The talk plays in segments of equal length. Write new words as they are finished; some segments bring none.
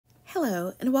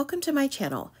Hello, and welcome to my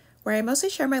channel, where I mostly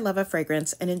share my love of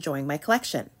fragrance and enjoying my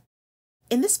collection.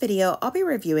 In this video, I'll be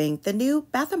reviewing the new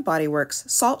Bath & Body Works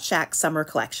Salt Shack Summer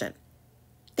Collection.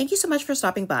 Thank you so much for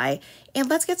stopping by, and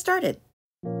let's get started.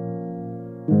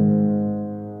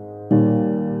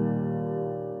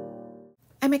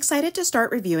 I'm excited to start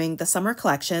reviewing the summer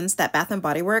collections that Bath &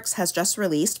 Body Works has just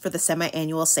released for the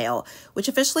semi-annual sale, which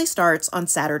officially starts on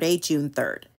Saturday, June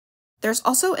 3rd. There's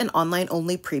also an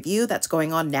online-only preview that's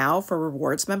going on now for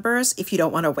rewards members if you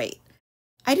don't want to wait.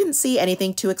 I didn't see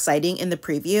anything too exciting in the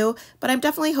preview, but I'm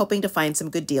definitely hoping to find some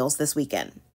good deals this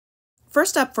weekend.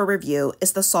 First up for review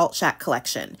is the Salt Shack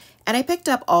collection, and I picked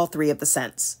up all three of the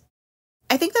scents.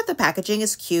 I think that the packaging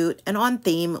is cute and on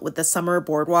theme with the summer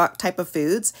boardwalk type of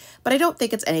foods, but I don't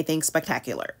think it's anything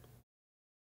spectacular.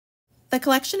 The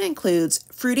collection includes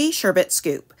Fruity Sherbet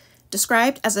Scoop,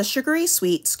 described as a sugary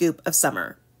sweet scoop of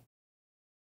summer.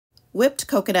 Whipped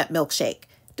Coconut Milkshake,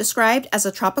 described as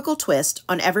a tropical twist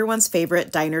on everyone's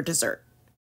favorite diner dessert.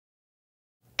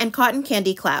 And Cotton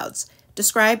Candy Clouds,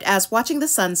 described as watching the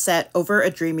sunset over a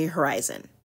dreamy horizon.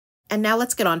 And now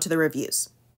let's get on to the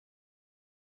reviews.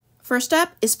 First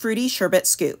up is Fruity Sherbet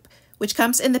Scoop, which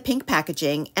comes in the pink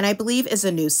packaging and I believe is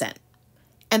a new scent.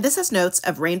 And this has notes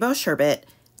of rainbow sherbet,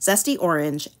 zesty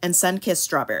orange, and sun-kissed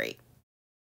strawberry.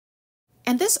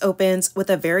 And this opens with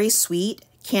a very sweet,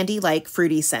 candy-like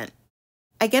fruity scent.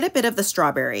 I get a bit of the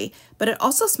strawberry, but it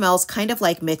also smells kind of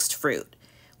like mixed fruit,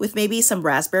 with maybe some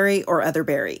raspberry or other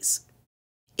berries.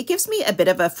 It gives me a bit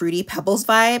of a Fruity Pebbles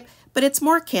vibe, but it's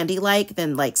more candy-like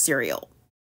than like cereal.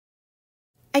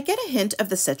 I get a hint of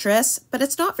the citrus, but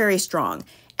it's not very strong,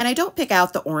 and I don't pick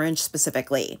out the orange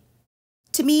specifically.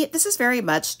 To me, this is very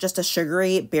much just a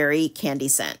sugary berry candy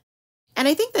scent. And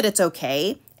I think that it's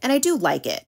okay, and I do like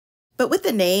it. But with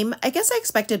the name, I guess I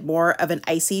expected more of an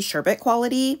icy sherbet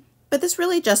quality, but this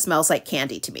really just smells like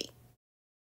candy to me.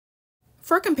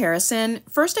 For comparison,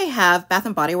 first I have Bath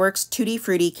 & Body Works Tutti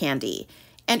Frutti Candy,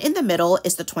 and in the middle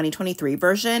is the 2023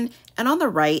 version, and on the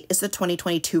right is the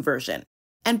 2022 version.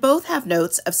 And both have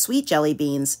notes of sweet jelly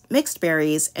beans, mixed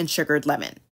berries, and sugared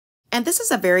lemon. And this is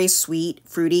a very sweet,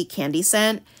 fruity candy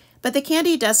scent, but the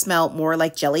candy does smell more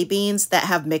like jelly beans that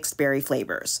have mixed berry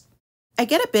flavors. I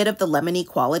get a bit of the lemony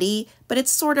quality, but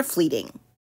it's sort of fleeting.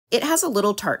 It has a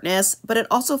little tartness, but it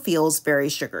also feels very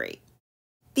sugary.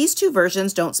 These two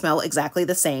versions don't smell exactly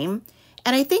the same,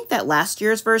 and I think that last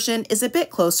year's version is a bit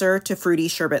closer to Fruity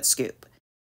Sherbet Scoop.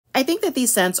 I think that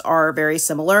these scents are very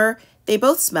similar. They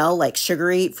both smell like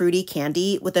sugary, fruity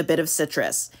candy with a bit of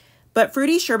citrus, but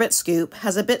Fruity Sherbet Scoop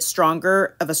has a bit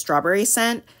stronger of a strawberry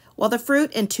scent, while the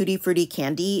fruit in Tutti Frutti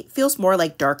Candy feels more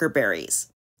like darker berries.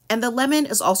 And the lemon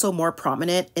is also more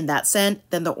prominent in that scent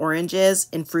than the orange is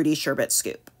in Fruity Sherbet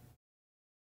Scoop.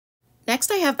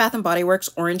 Next I have Bath & Body Works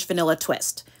Orange Vanilla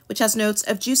Twist, which has notes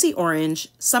of juicy orange,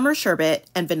 summer sherbet,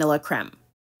 and vanilla creme.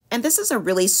 And this is a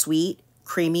really sweet,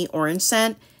 creamy orange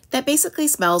scent that basically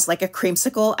smells like a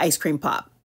creamsicle ice cream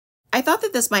pop. I thought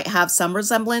that this might have some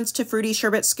resemblance to Fruity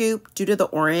Sherbet Scoop due to the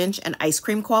orange and ice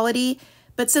cream quality,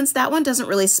 but since that one doesn't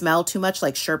really smell too much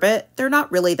like sherbet, they're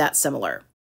not really that similar.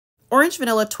 Orange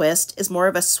Vanilla Twist is more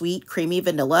of a sweet, creamy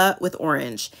vanilla with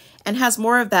orange and has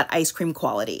more of that ice cream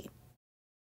quality.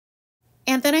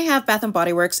 And then I have Bath &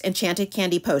 Body Works Enchanted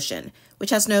Candy Potion,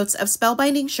 which has notes of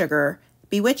spellbinding sugar,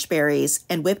 bewitched berries,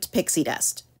 and whipped pixie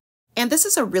dust. And this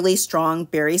is a really strong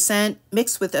berry scent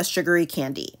mixed with a sugary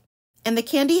candy. And the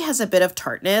candy has a bit of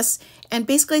tartness and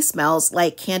basically smells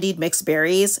like candied mixed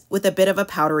berries with a bit of a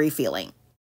powdery feeling.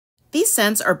 These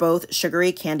scents are both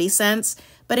sugary candy scents,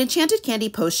 but Enchanted Candy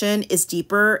Potion is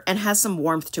deeper and has some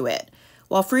warmth to it,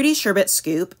 while Fruity Sherbet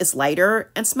Scoop is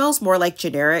lighter and smells more like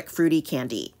generic fruity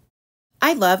candy.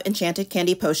 I love Enchanted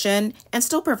Candy Potion and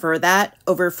still prefer that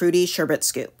over Fruity Sherbet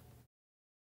Scoop.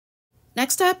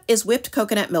 Next up is Whipped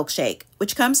Coconut Milkshake,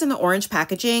 which comes in the orange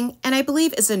packaging and I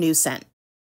believe is a new scent.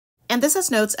 And this has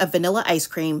notes of vanilla ice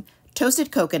cream,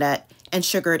 toasted coconut, and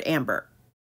sugared amber.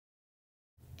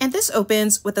 And this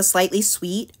opens with a slightly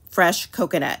sweet, fresh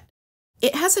coconut.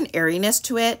 It has an airiness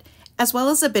to it, as well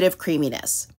as a bit of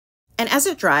creaminess. And as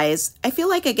it dries, I feel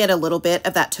like I get a little bit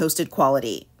of that toasted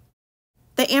quality.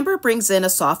 The amber brings in a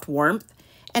soft warmth,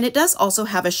 and it does also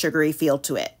have a sugary feel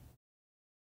to it.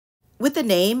 With the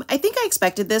name, I think I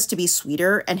expected this to be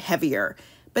sweeter and heavier,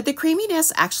 but the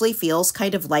creaminess actually feels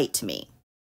kind of light to me.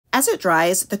 As it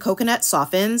dries, the coconut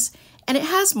softens, and it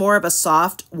has more of a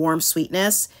soft, warm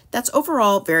sweetness that's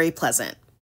overall very pleasant.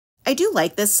 I do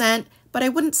like this scent, but I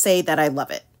wouldn't say that I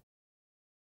love it.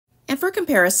 And for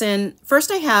comparison, first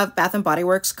I have Bath & Body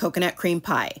Works Coconut Cream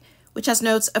Pie, which has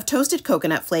notes of toasted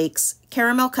coconut flakes,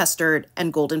 caramel custard,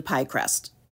 and golden pie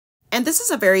crust. And this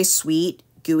is a very sweet,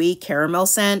 gooey caramel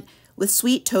scent with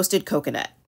sweet toasted coconut.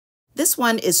 This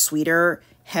one is sweeter,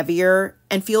 heavier,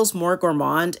 and feels more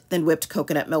gourmand than whipped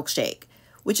coconut milkshake,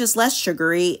 which is less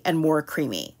sugary and more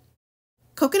creamy.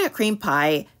 Coconut cream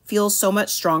pie feels so much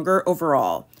stronger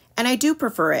overall, and I do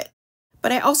prefer it,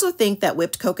 but I also think that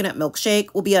whipped coconut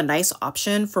milkshake will be a nice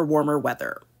option for warmer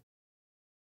weather.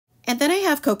 And then I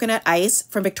have coconut ice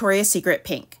from Victoria's Secret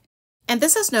Pink, and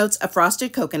this has notes of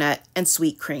frosted coconut and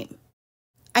sweet cream.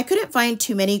 I couldn't find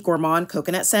too many gourmand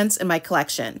coconut scents in my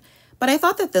collection, but I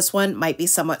thought that this one might be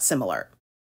somewhat similar.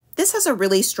 This has a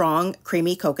really strong,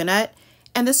 creamy coconut,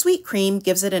 and the sweet cream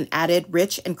gives it an added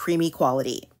rich and creamy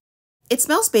quality. It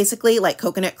smells basically like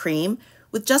coconut cream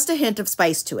with just a hint of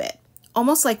spice to it,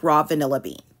 almost like raw vanilla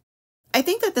bean. I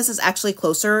think that this is actually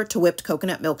closer to whipped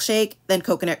coconut milkshake than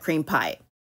coconut cream pie.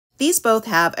 These both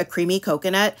have a creamy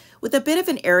coconut with a bit of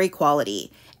an airy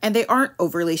quality, and they aren't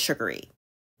overly sugary.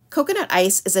 Coconut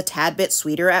ice is a tad bit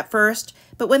sweeter at first,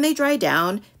 but when they dry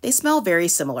down, they smell very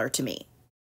similar to me.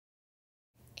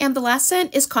 And the last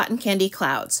scent is Cotton Candy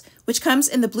Clouds, which comes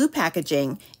in the blue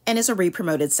packaging and is a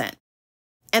re-promoted scent.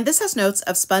 And this has notes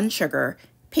of spun sugar,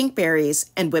 pink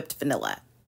berries, and whipped vanilla.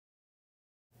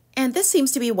 And this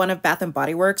seems to be one of Bath &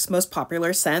 Body Works' most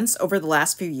popular scents over the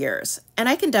last few years, and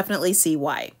I can definitely see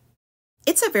why.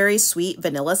 It's a very sweet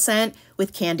vanilla scent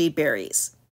with candied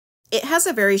berries. It has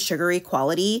a very sugary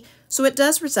quality, so it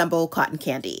does resemble cotton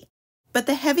candy. But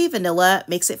the heavy vanilla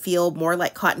makes it feel more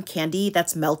like cotton candy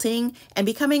that's melting and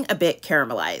becoming a bit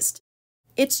caramelized.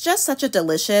 It's just such a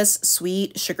delicious,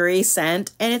 sweet, sugary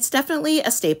scent, and it's definitely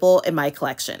a staple in my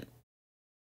collection.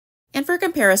 And for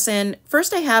comparison,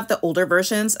 first I have the older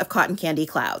versions of Cotton Candy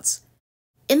Clouds.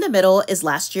 In the middle is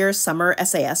last year's summer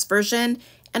SAS version,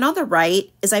 and on the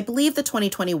right is, I believe, the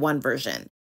 2021 version.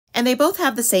 And they both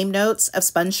have the same notes of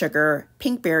spun sugar,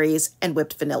 pink berries, and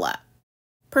whipped vanilla.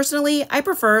 Personally, I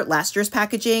prefer last year's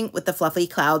packaging with the fluffy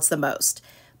clouds the most,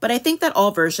 but I think that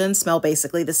all versions smell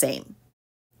basically the same.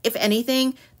 If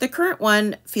anything, the current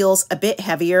one feels a bit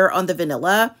heavier on the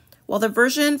vanilla, while the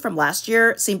version from last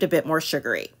year seemed a bit more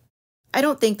sugary. I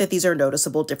don't think that these are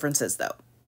noticeable differences though.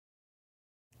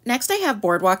 Next I have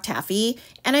Boardwalk Taffy,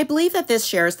 and I believe that this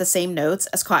shares the same notes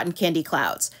as Cotton Candy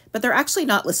Clouds, but they're actually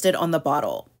not listed on the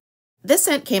bottle. This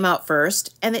scent came out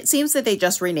first, and it seems that they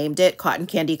just renamed it Cotton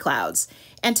Candy Clouds,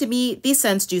 and to me, these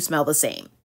scents do smell the same.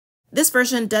 This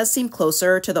version does seem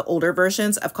closer to the older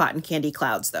versions of Cotton Candy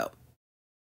Clouds though.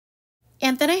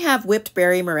 And then I have Whipped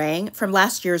Berry Meringue from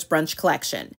last year's brunch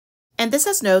collection, and this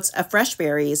has notes of fresh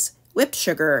berries, whipped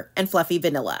sugar, and fluffy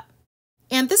vanilla.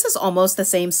 And this is almost the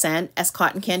same scent as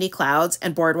Cotton Candy Clouds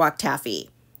and Boardwalk Taffy,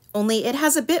 only it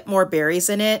has a bit more berries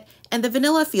in it, and the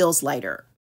vanilla feels lighter.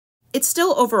 It's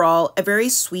still overall a very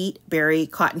sweet berry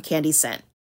cotton candy scent.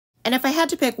 And if I had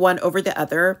to pick one over the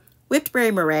other, Whipped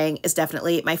Berry Meringue is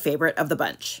definitely my favorite of the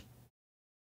bunch.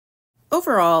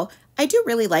 Overall, I do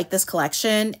really like this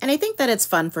collection, and I think that it's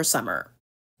fun for summer.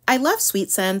 I love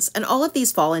sweet scents, and all of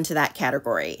these fall into that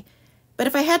category. But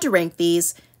if I had to rank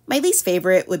these, my least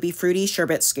favorite would be Fruity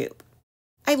Sherbet Scoop.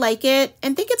 I like it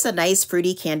and think it's a nice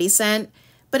fruity candy scent,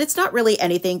 but it's not really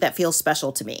anything that feels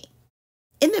special to me.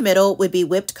 In the middle would be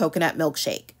Whipped Coconut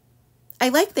Milkshake. I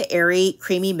like the airy,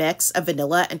 creamy mix of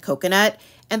vanilla and coconut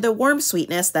and the warm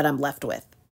sweetness that I'm left with.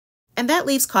 And that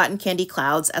leaves Cotton Candy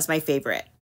Clouds as my favorite.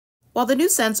 While the new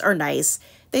scents are nice,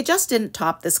 they just didn't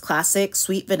top this classic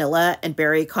sweet vanilla and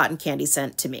berry cotton candy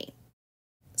scent to me.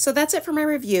 So that's it for my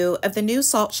review of the new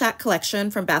Salt Shack collection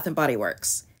from Bath & Body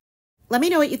Works. Let me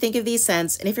know what you think of these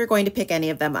scents and if you're going to pick any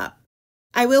of them up.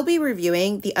 I will be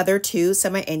reviewing the other two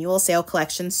semi-annual sale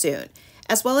collections soon,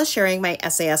 as well as sharing my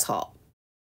SAS haul.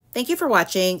 Thank you for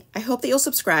watching, I hope that you'll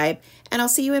subscribe, and I'll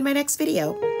see you in my next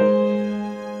video.